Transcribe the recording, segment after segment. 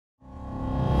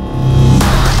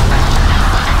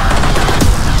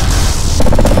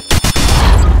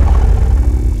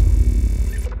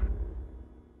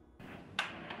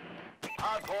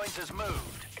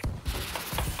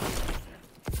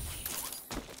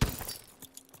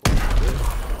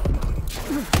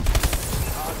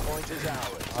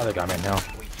Oh, they got me now.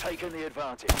 We've taken the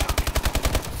advantage.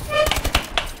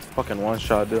 Fucking one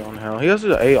shot dude on hell. He has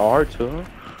an AR too.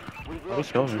 He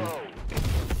killed me.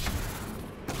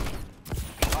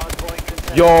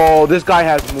 Yo, this guy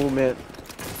has movement.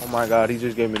 Oh my god, he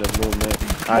just gave me the movement.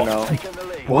 I know.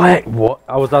 What? What?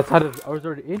 I was outside of. I was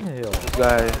already in the hill.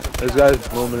 This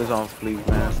guy's movement is on fleek,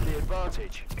 man.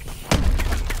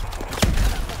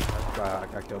 I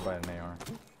got killed by an AR.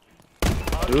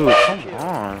 Dude, come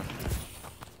on.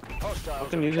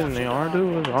 Fucking using an AR,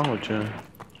 dude? What's wrong with you?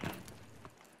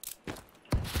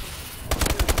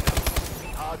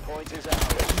 Hardpoint is out.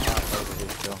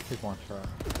 He's one shot.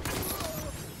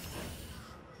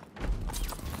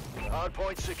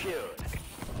 Hardpoint secured.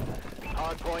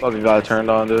 Hardpoint. Fucking got turned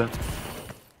on, dude.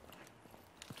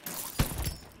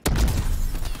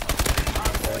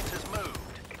 Hardpoint has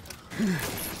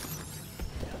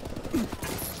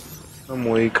moved. I'm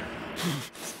weak.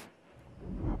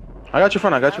 I got your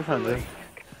front, dude.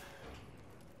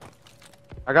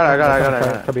 I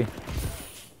got it. Cubby.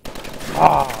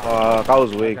 Fuck, I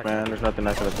was weak, man. There's nothing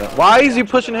I could have done. Why is he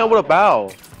pushing him with a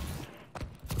bow?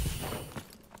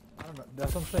 I don't know.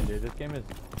 That's what I'm saying, dude. This game is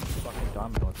fucking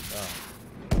dominant with the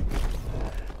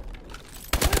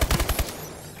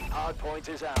bow. Hardpoint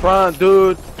is out. Front,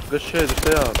 dude. Good shit, just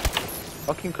stay up.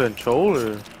 Fucking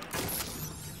controller.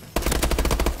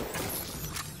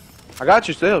 I got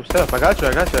you, stay up. I got you.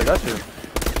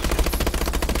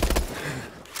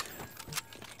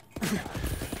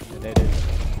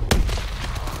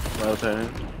 Well turn.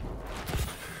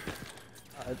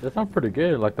 That sounds pretty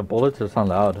good. Like the bullets just sound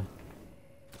loud.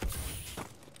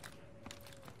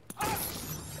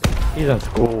 He's in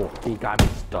school. He got me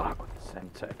stuck with the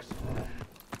syntax.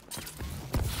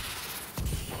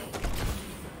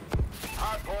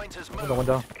 Hardpoint has moved.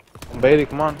 Window. Baby,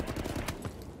 come on.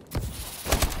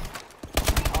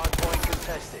 Hardpoint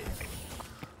contested.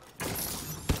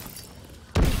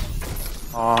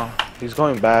 He's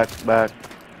going back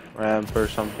ramp or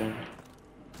something.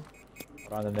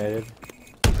 On the native.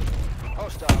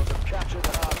 Hostiles have captured the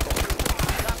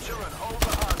hardpoint. Capture and hold the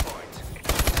hardpoint.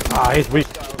 Ah, he's weak.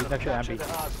 Hostiles He's have next to captured Ambi. the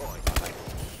hardpoint.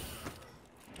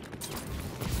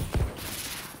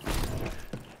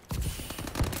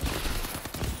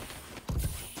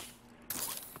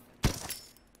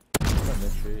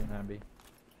 Mystery, Ambi.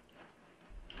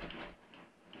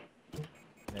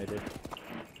 Native.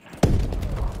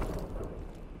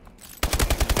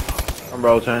 I'm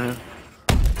rotating.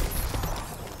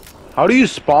 How do you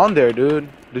spawn there, dude?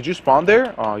 Did you spawn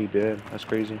there? Oh, you did. That's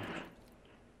crazy.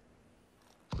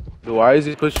 Dude, why is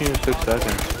he pushing you in 6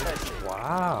 seconds?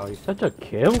 Wow, he's such a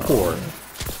kill for it.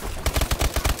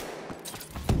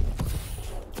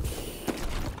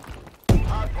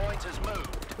 Hardpoint has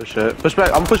moved. Push it. Push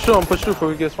back. I'm push through before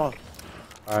we get spawned.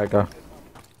 Alright, go.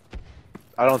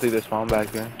 I don't think they spawned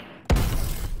back there.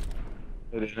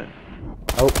 They didn't.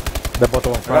 Oh, they're both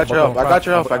on I front. got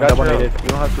your help. You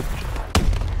don't have to.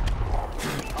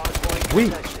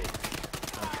 Weak.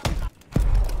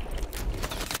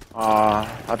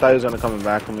 I thought he was gonna come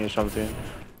back with me or something.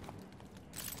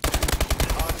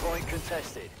 Hardpoint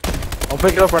contested. I'll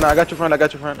pick it up right now. I got your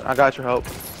front. I got your help.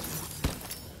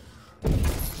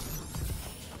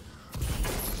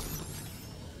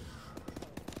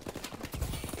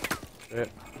 Shit.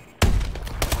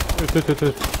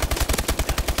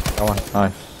 That one,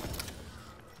 nice.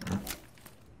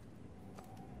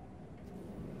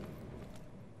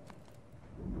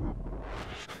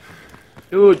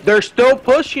 Dude, they're still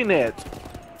pushing it.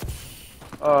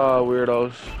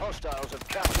 Weirdos. Hostiles have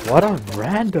captured. What a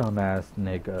random ass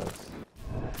niggas.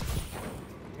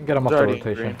 You can get him off the Already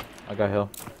rotation. green. I got hill.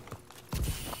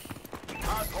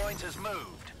 Hardpoint has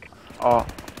moved.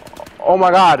 Oh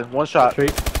my god, one shot.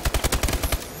 Retreat.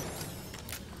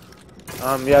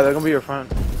 Yeah, they're gonna be your front.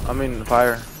 I mean,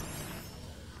 fire.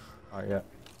 Alright, yeah.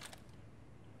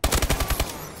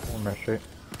 One more straight.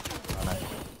 Oh, nice.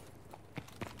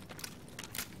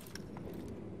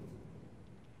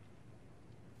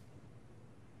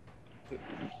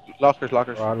 Lockers.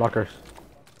 Lockers.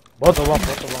 Both of them.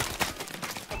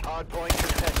 Hardpoint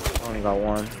contested. I only got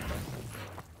one.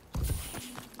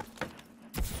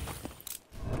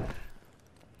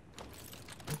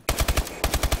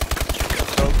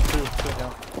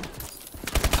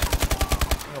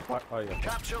 Oh, yeah.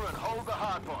 Capture and hold the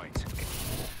hardpoint.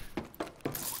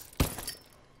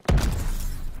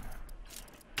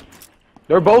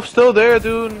 They're both still there,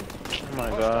 dude. Oh my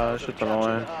gosh, it's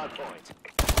annoying.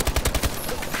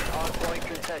 Hardpoint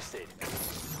contested.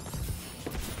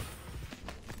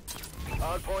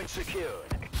 Hardpoint secured.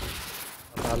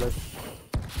 Palace.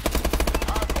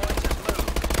 Hardpoint has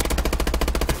moved.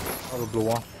 Oh, the blue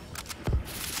one.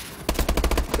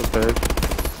 Good pick.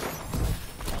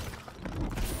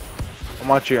 I'm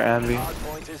watching your Andy.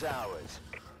 Hardpoint is ours.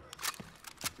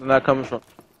 They're not coming from.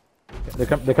 They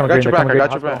come I green. got your They back. come I green.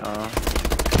 got your back.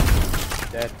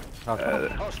 Dead. Hospital.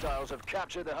 Hostiles have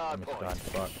captured the I missed that.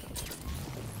 hardpoint. Fuck.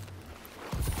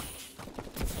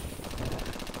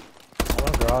 I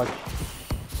want a garage.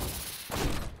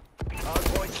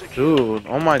 Hardpoint secure. Dude,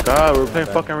 oh my god, we're playing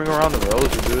bad. fucking Ring Around the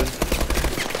Rosie, dude.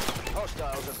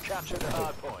 Hostiles have captured the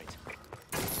hardpoint.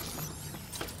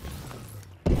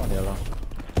 Come on, yellow.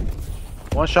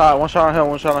 One shot on hill,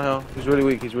 one shot on hill. He's really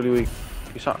weak, he's really weak.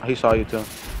 He saw you too.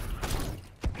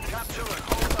 Capture and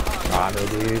hold the hardpoint. Ah, no,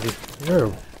 dude. You're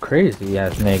a crazy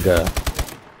ass nigga.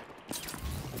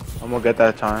 I'm gonna get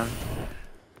that time.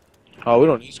 Oh, we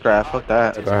don't need scrap, fuck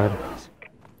that. Go ahead.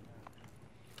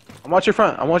 I'm watching your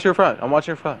front, I'm watching your front, I'm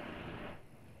watching your front.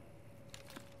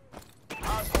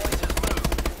 Hardpoint has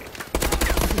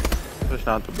moved. Push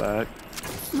out the back.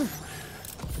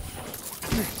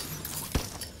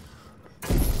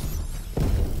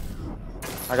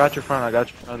 I got your front,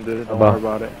 dude. Don't worry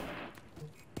about it.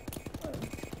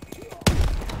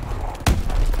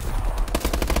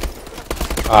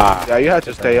 Ah. Yeah, you have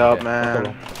to stay up, Yeah, man.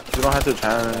 You don't have to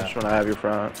challenge when I have your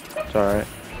front. It's alright.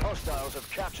 Hostiles have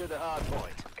captured the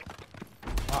hardpoint.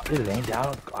 Ah, he's laying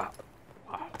down. Ah.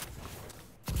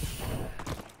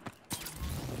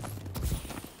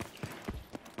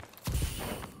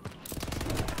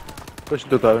 Push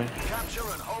through, Chloe. Capture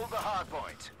and hold the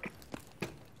hardpoint.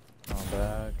 Not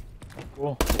back.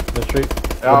 Cool. The street.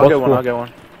 Yeah, I'll get one, I'll get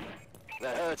one.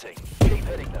 They're hurting. Keep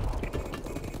hitting them.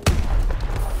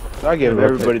 I give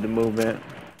everybody the movement.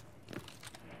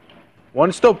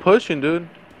 One's still pushing, dude.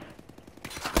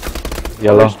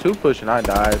 Yellow. There's two pushing, I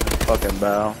died. Fucking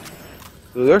bow.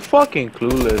 Dude, they're fucking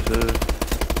clueless, dude.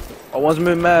 Oh, one's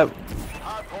mid-map.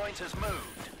 Hardpoint has moved.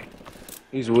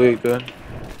 He's weak, dude.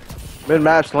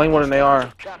 Mid-map, sling one and they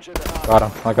are. Capture the hardpoint. Got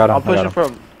him. I got him. I'm pushing I got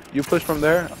him. from... You push from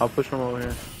there, I'll push from over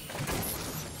here.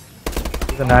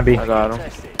 He's a nabby. I got him.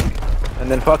 Tested. And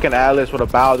then fucking Atlas with a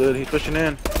bow, dude. He's pushing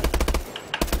in.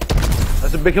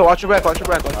 That's a big hill. Watch your back, watch your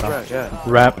back, watch your back. Yeah.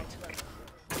 Ramp.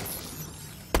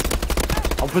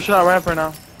 I'm pushing out ramp right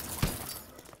now.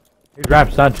 He's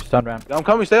ramp. Stun ramp. I'm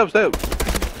coming, stay up, stay up.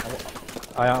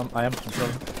 I am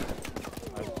controlling.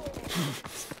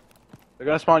 They're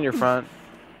gonna spawn your front.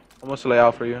 I'm gonna lay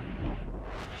out for you.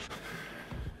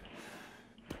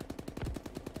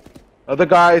 Other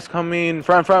guys coming.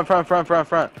 Front. Shit,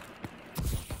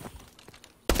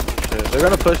 they're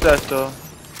gonna push that still.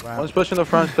 Ramp. One's pushing the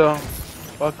front still.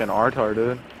 Fucking Artar,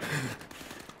 dude.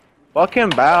 Fucking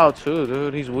Bow too,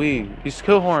 dude. He's weak. He's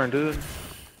Killhorn, dude.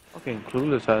 Fucking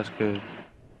clueless ass kid.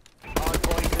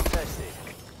 Hardpoint contested.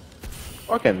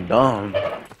 Fucking dumb.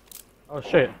 Oh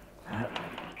shit.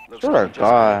 Looks Sure, like you just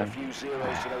God. added a few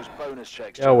zeros to those bonus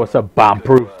checks. Yo, what's up,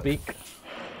 bomb-proof Good work. speak?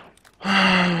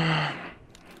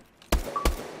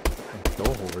 Go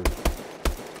over.